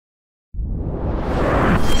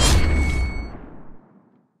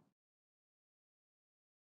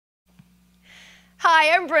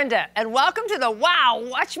Hi, I'm Brenda, and welcome to the Wow,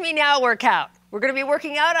 Watch Me Now workout. We're going to be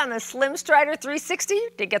working out on the SlimStrider 360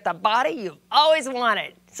 to get the body you've always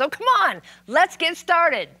wanted. So come on, let's get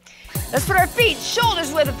started. Let's put our feet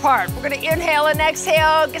shoulders width apart. We're going to inhale and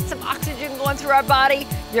exhale, get some oxygen going through our body.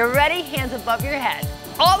 You're ready? Hands above your head.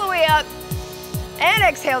 All the way up, and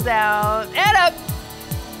exhale down, and up,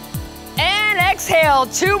 and exhale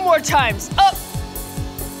 2 more times. Up,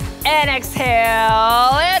 and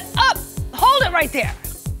exhale, and up. Hold it right there.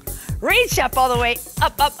 Reach up all the way,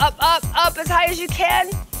 up, up, up, up, up as high as you can.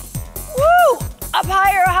 Woo! Up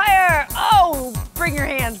higher, higher. Oh, bring your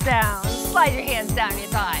hands down. Slide your hands down your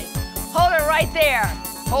thighs. Hold it right there.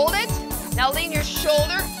 Hold it. Now lean your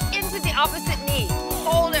shoulder into the opposite knee.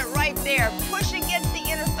 Hold it right there. Push against the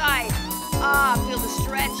inner thigh. Ah, feel the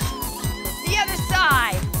stretch. The other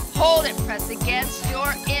side. Hold it. Press against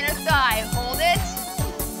your inner thigh. Hold it.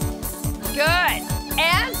 Good.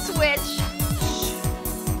 And switch.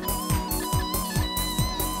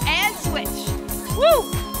 And switch.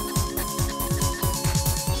 Woo!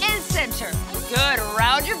 And center. Good.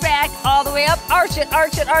 Round your back all the way up. Arch it,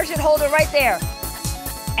 arch it, arch it. Hold it right there.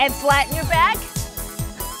 And flatten your back.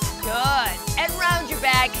 Good. And round your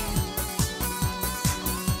back.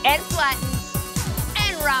 And flatten.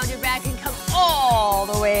 And round your back and come all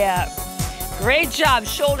the way up. Great job.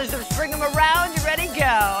 Shoulders up. Bring them around. You ready?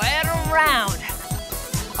 Go. And around.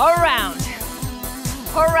 Around.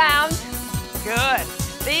 Around. Good.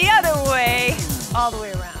 The other way. All the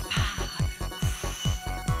way around.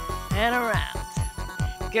 And around.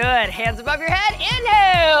 Good. Hands above your head.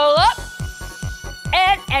 Inhale. Up.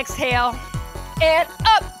 And exhale. And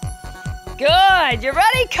up. Good. You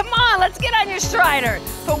ready? Come on. Let's get on your strider.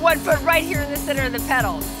 Put one foot right here in the center of the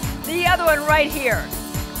pedal. The other one right here.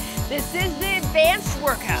 This is the advanced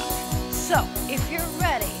workout. So if you're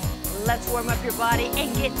ready, let's warm up your body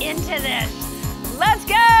and get into this. Let's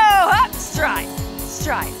go. Up. Stride.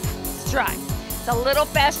 Stride. Stride. It's a little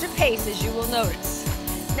faster pace, as you will notice.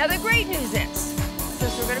 Now the great news is,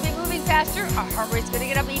 since we're going to be moving faster, our heart rate's going to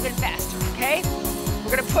get up even faster, okay?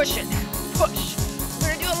 We're going to push it. Push. We're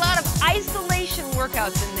going to do a lot of isolation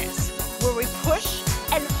workouts in this, where we push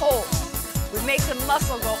and hold. We make the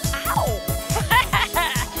muscle go, ow,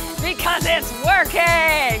 because it's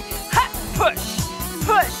working. Ha, push,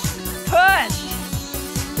 push, push.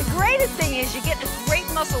 The greatest thing is you get a great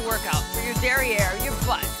muscle workout for your derriere, your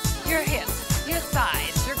butt, your hips, your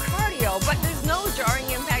thighs, your cardio, but there's no jarring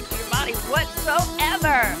impact to your body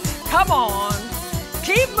whatsoever. Come on,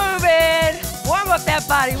 keep moving. Warm up that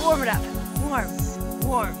body, warm it up. Warm,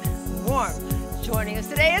 warm, warm. Joining us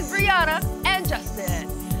today is Brianna and Justin.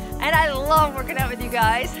 And I love working out with you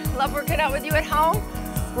guys. Love working out with you at home.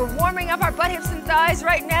 We're warming up our butt, hips, and thighs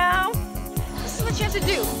right now. This is what you have to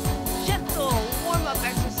do. Gentle warm-up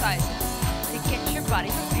exercises to get your body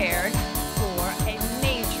prepared for a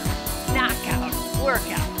major knockout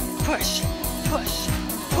workout. Push, push,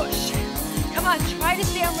 push. Come on, try to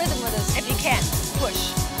stay on rhythm with us if you can.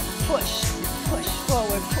 Push, push, push,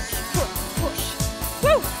 forward, push, push, push.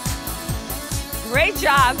 Woo! Great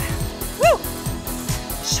job. Woo!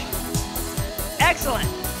 Excellent.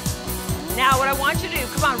 Now what I want you to do,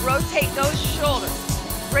 come on, rotate those shoulders.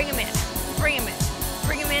 Bring them in, bring them in,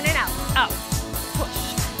 bring them in and out, out.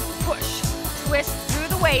 Push, push, twist through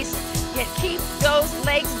the waist, yet keep those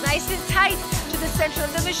legs nice and tight to the center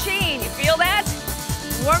of the machine. You feel that?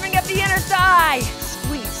 Warming up the inner thigh.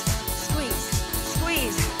 Squeeze, squeeze,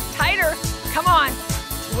 squeeze. Tighter, come on.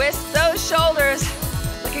 Twist those shoulders.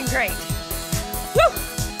 Looking great. Woo!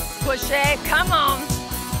 Push it, come on.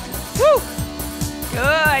 Woo!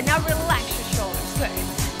 Good, now relax your shoulders, good.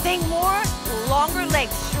 Think more, longer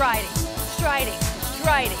legs, striding, striding,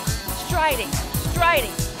 striding, striding,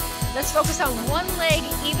 striding. Let's focus on one leg,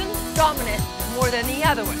 even dominant, more than the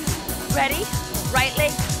other one. Ready? Right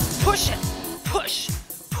leg, push it, push,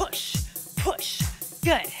 push, push.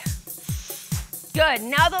 Good. Good,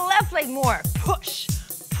 now the left leg more. Push,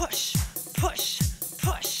 push, push,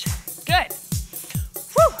 push. Good.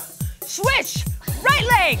 Whew. Switch, right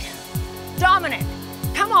leg, dominant.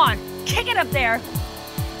 Come on, kick it up there.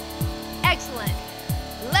 Excellent.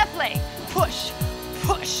 Left leg, push,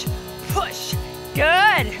 push, push.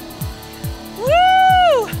 Good.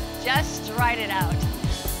 Woo! Just stride it out.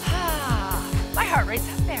 Ah, my heart rate's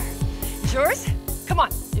up there. Is yours? Come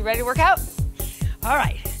on, you ready to work out? All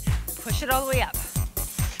right, push it all the way up.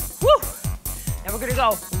 Woo! Now we're gonna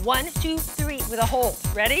go 1, 2, 3 with a hold.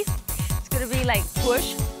 Ready? It's gonna be like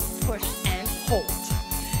push, push, and hold.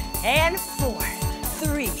 And 4,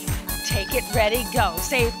 3, take it, ready, go.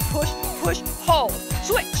 Say push, push, hold,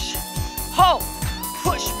 switch, hold,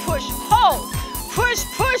 push, push, hold, push,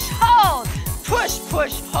 push, hold, push,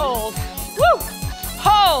 push, hold. Woo!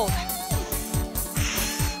 Hold.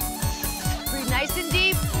 Breathe nice and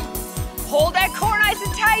deep. Hold that core nice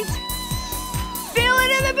and tight. Feel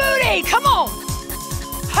it in the booty. Come on.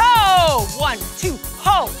 Hold. 1, 2,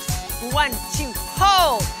 hold. 1, 2,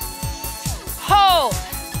 hold. Hold.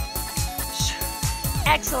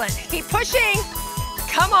 Excellent. Keep pushing.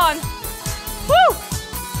 Come on. Woo!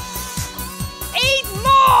 8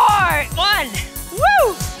 more. 1.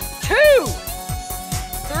 Woo! 2,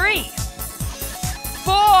 3,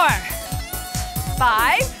 4,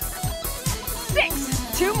 5,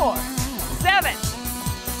 6. 2 more. 7,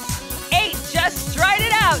 8. Just stride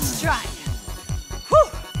it out. Stride. Whew.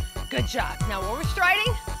 Good job. Now while we're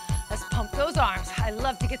striding, let's pump those arms. I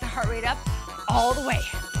love to get the heart rate up all the way.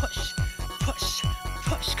 Push, push,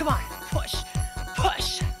 push. Come on. Push,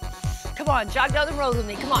 push. Come on. Jog down the road with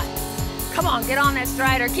me. Come on. Come on. Get on that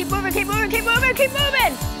strider. Keep moving, keep moving, keep moving, keep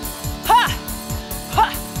moving. Ha!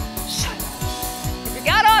 Ha! If you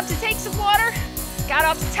got off to take some water, got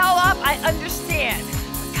off to towel up, I understand.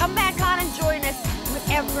 Come back on and join us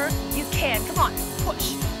whenever you can. Come on,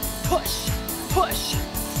 push, push, push.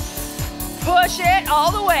 Push it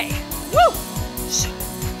all the way. Woo!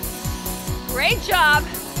 Great job.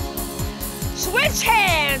 Switch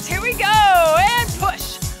hands, here we go, and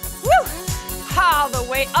push. Woo! All the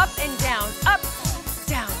way up and down, up,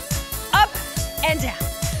 down, up, and down.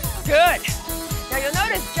 Good. Now you'll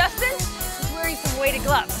notice Justin is wearing some weighted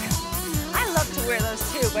gloves. I love to wear those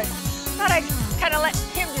too, but thought I'd kind of let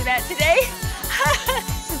him do that today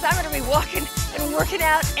since I'm going to be walking and working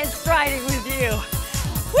out and striding with you.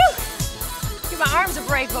 Woo! Give my arms a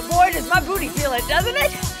break, but boy, does my booty feel it, doesn't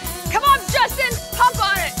it? Come on, Justin, pump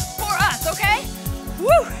on it for us, okay?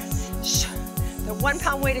 Woo! The 1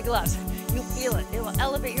 pound weighted gloves, you'll feel it. It will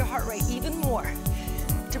elevate your heart rate even more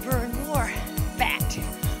to burn more fat.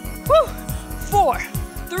 Woo! 4,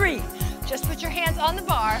 3, just put your hands on the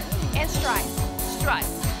bar and stride, stride,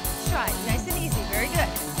 stride. Nice and easy, very good.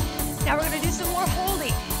 Now we're gonna do some more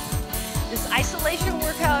holding. This isolation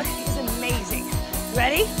workout is amazing.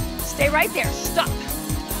 Ready? Stay right there, stop.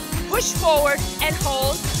 Push forward and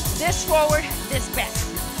hold. This forward, this back.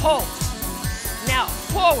 Hold. Now,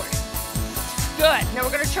 forward. Good. Now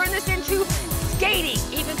we're gonna turn this into skating.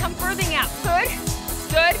 Even come further out. Good,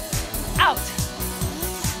 good, out.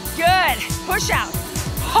 Good. Push out.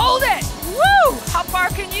 Hold it. Woo! How far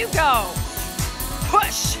can you go?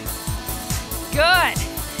 Push. Good.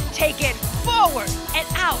 Take it forward and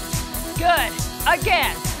out. Good.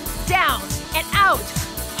 Again. Down and out.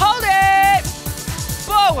 Hold it.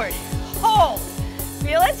 Forward. Hold.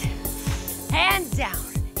 Feel it? And down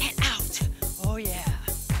and out. Oh yeah.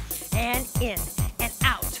 And in and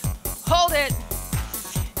out. Hold it.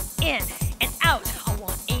 In and out. I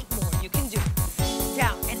want 8 more. You can do it.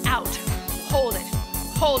 Down and out. Hold it.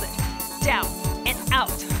 Hold it. Down and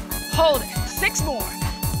out. Hold it. 6 more.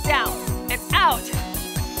 Down and out.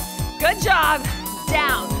 Good job.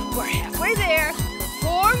 Down. We're halfway there.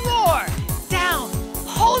 4 more. Down.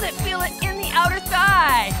 Hold it. Feel it in the outer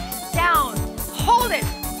thigh. Down. Hold it.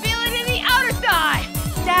 Feel it in the outer thigh.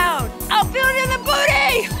 Down. I'll feel it in the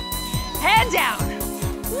booty. And down.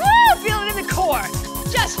 Woo! Feel it in the core.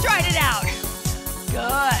 Just stride it out.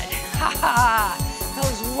 Good. Ha ha.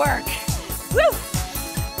 Those work. Woo!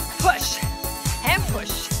 Push. And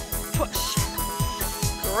push. Push.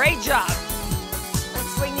 Great job.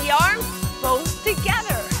 Let's swing the arms both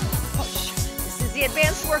together. Push. This is the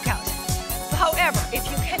advanced workout. However, if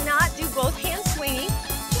you cannot do both hands swinging,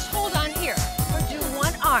 just hold on here or do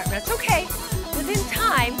 1 arm. That's okay. Within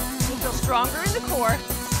time, you'll feel stronger in the core,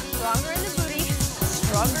 stronger in the booty,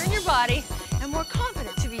 stronger in your body, and more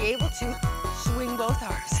confident to be able to swing both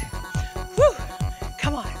arms. Woo!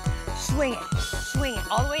 Come on. Swing it. Swing it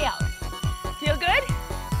all the way out. Feel good?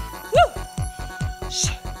 Woo!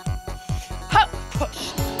 Hup,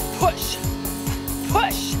 push, push,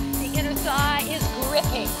 push. The inner thigh is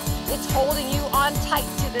gripping. It's holding you on tight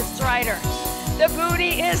to this strider. The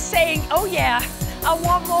booty is saying, oh yeah, I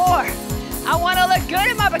want more. I want to look good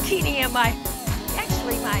in my bikini and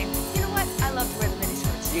you know what? I love to wear the mini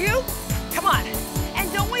skirts. Do you? Come on.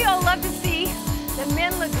 And don't we all love to see the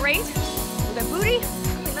men look great with a booty?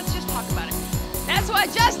 I mean, let's just talk about it. That's why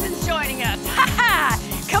Justin's joining us. Ha ha!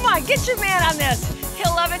 Come on, get your man on this.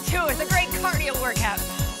 He'll love it too. It's a great cardio workout.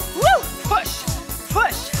 Woo! Push,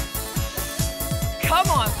 push. Come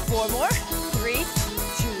on, 4 more. 3, 2,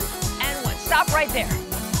 and 1. Stop right there.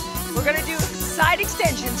 We're gonna do side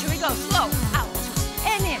extensions. Here we go. Slow. Out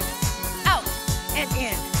and in. Out and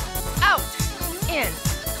in. Out. In.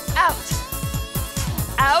 Out.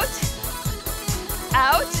 Out.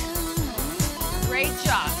 Out. Great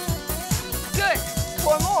job. Good.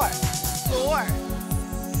 4 more. 4,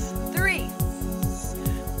 3,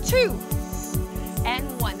 2,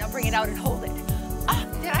 and 1. Now bring it out and hold it. Ah,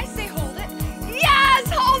 did I say hold it? Yes,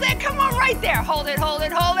 hold it. Come on, right there. Hold it, hold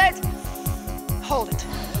it, hold it. Hold it.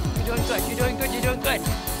 You're doing good, you're doing good, you're doing good.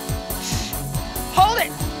 Hold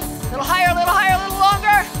it. A little higher, a little higher, a little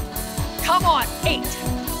longer. Come on. 8,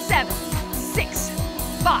 7, 6,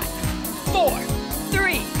 5, 4,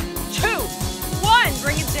 3, 2, 1.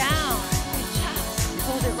 Bring it down. Good job.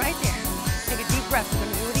 Hold it right there. Take a deep breath. We're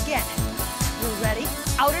going to do it again. You're ready?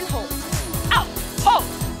 Out and hold. Out. Hold.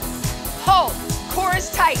 Hold. Core is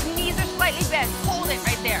tight. Knees are slightly bent. Hold it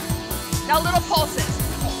right there. Now little pulses.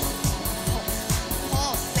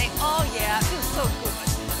 Pulse. Say, oh yeah, feels so good.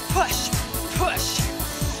 Push. Push.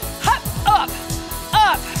 Up. Up.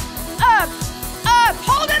 Up. Up. Up.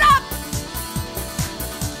 Hold it up.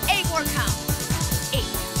 8 more counts. 8,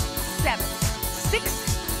 7, 6,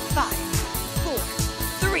 5, 4,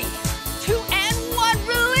 3, 2, and 1.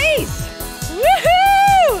 Release.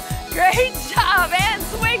 Woohoo! Great job. And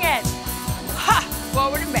swing it. Ha!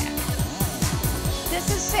 Forward and back. This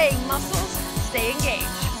is saying muscles stay engaged.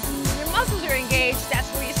 When your muscles are engaged, that's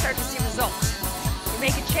where you start to see results. You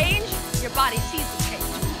make a change, your body sees the change.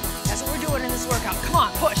 That's what we're doing in this workout. Come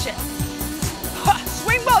on, push it. Ha!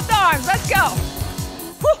 Swing both arms. Let's go.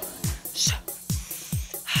 Woo!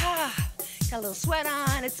 Got a little sweat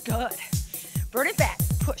on. It's good. Burn it back.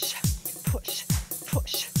 Push, push,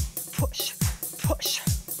 push, push, push.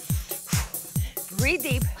 Breathe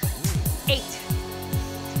deep. 8,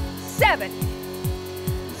 7,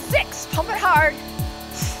 6. Pump it hard.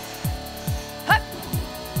 Hup.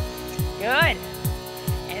 Good.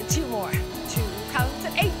 And 2 more. 2 counts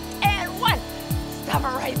at 8 and 1. Stop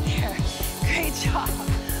it right there. Great job.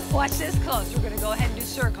 Watch this close. We're going to go ahead and do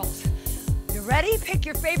circles. You ready? Pick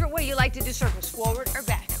your favorite way you like to do circles, forward or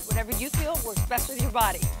back. Whatever you feel works best with your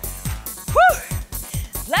body. Whew.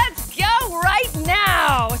 Let's go right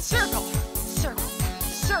now. Circle, circle,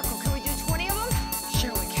 circle. Can we do 20 of them?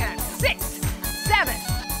 Sure we can. 6, 7,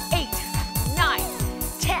 8, 9,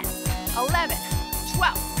 10, 11,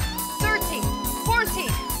 12, 13, 14,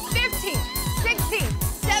 15, 16,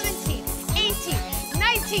 17, 18,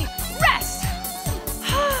 19. Rest.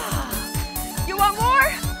 You want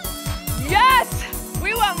more? Yes!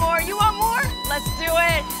 We want more. You want more? Let's do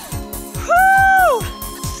it. Woo!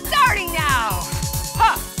 Starting now.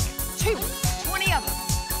 Huh. 2, 20 of them.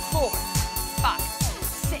 4, 5,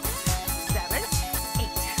 6, 7, 8,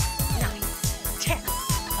 9, 10,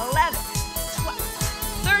 11, 12,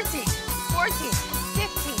 13, 14,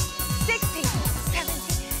 15, 16,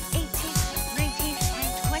 17, 18, 19,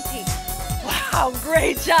 and 20. Wow,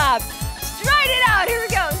 great job. Stride it out. Here we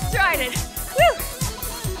go. Stride it. Woo!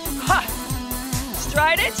 Huh.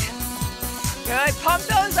 Stride it. Good. Pump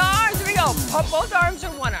those arms. Here we go. Pump both arms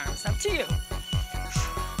or one arm. It's up to you.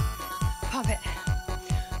 Pump it.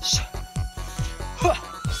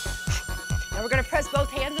 Now we're going to press both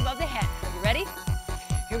hands above the head. Are you ready?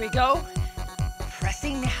 Here we go.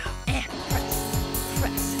 Pressing now. And press,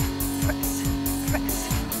 press, press, press,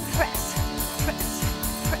 press, press,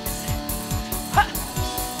 press. Huh.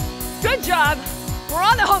 Good job. We're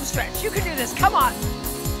on the home stretch. You can do this. Come on.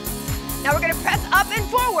 Now we're going to press up and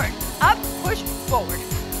forward. Up, push, forward.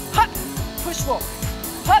 Hup, push forward.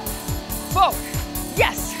 Hup, forward.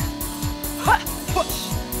 Yes. Hup, push.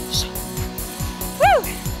 Woo.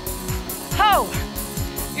 Ho.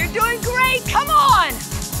 You're doing great. Come on.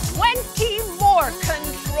 20 more.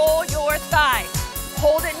 Control your thigh.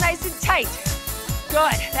 Hold it nice and tight.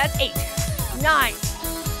 Good. That's 8, 9,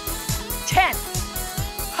 10,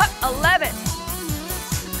 hup, 11,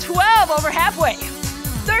 12, over halfway.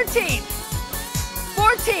 13,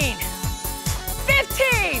 14,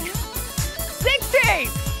 15, 16,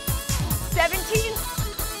 17,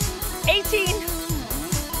 18,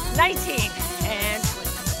 19, and 20.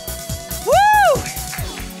 Woo!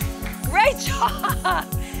 Great job.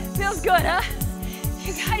 Feels good, huh?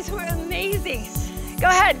 You guys were amazing. Go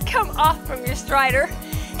ahead, come off from your strider,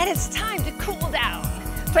 and it's time to cool down.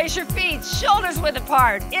 Place your feet shoulders width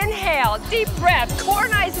apart. Inhale, deep breath, core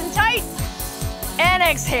nice and tight. And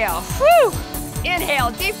exhale. Whew.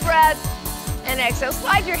 Inhale, deep breath, and exhale.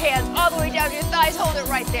 Slide your hands all the way down your thighs. Hold it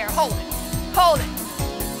right there. Hold it. Hold it.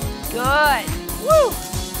 Good. Woo.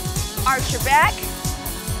 Arch your back.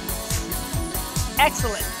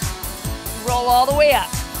 Excellent. Roll all the way up.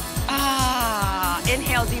 Ah.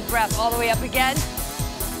 Inhale, deep breath, all the way up again.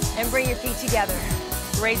 And bring your feet together.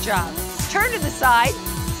 Great job. Turn to the side.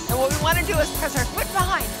 And what we want to do is press our foot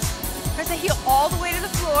behind. Press the heel all the way to the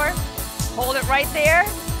floor. Hold it right there.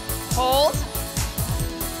 Hold.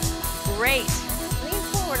 Great. Lean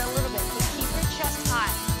forward a little bit, but keep your chest high.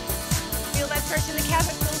 that stretch in the calf,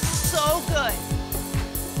 it feels so good.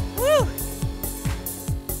 Woo!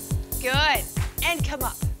 Good, and come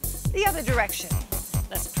up the other direction.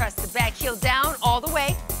 Let's press the back heel down all the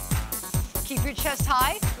way. Keep your chest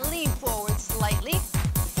high, lean forward slightly.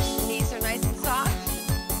 Knees are nice and soft.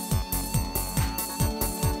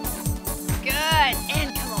 Good,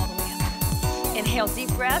 and come all the way up. Inhale, deep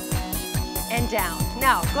breath, and down.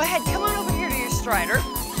 Now, go ahead, come on over here to your strider.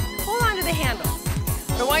 Hold on to the handle.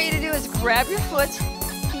 What I want you to do is grab your foot,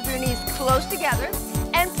 keep your knees close together,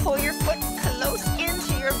 and pull your foot close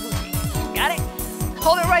into your booty. Got it?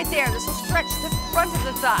 Hold it right there. This will stretch the front of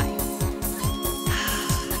the thigh.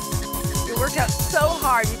 You worked out so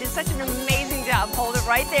hard. You did such an amazing job. Hold it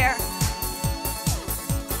right there.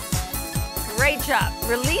 Great job.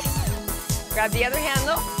 Release. Grab the other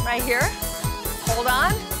handle right here. Hold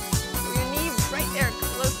on. Put your knee right there,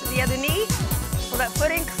 close to the other knee. Pull that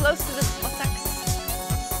foot in close to the buttocks.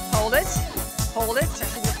 Hold it. Hold it.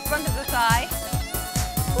 Stretching the front of the thigh.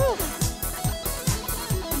 Whew.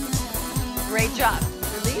 Great job.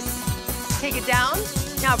 Release. Take it down.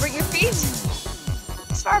 Now bring your feet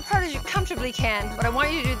as far apart as you comfortably can. What I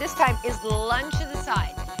want you to do this time is lunge to the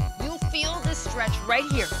side. You'll feel this stretch right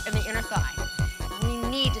here in the inner thigh. We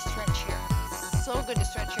need to stretch here. It's so good to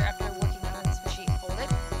stretch here after working out on this machine. Hold it.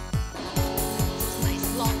 Just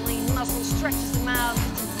nice long lean muscle stretches them out.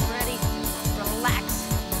 Get them ready. Relax.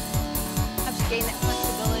 Helps you gain that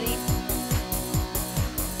flexibility.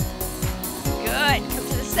 Good. Come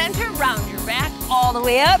to the center. Round your back all the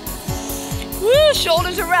way up. Woo,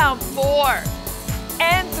 shoulders around. 4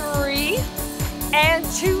 and 3 and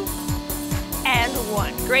 2 and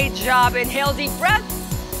 1. Great job. Inhale, deep breath.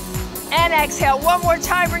 And exhale. One more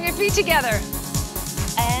time. Bring your feet together.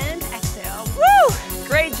 And exhale. Woo!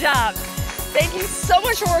 Great job. Thank you so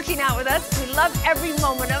much for working out with us. We love every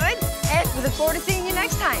moment of it. And we look forward to seeing you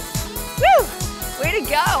next time. Woo! Way to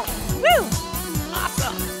go. Woo!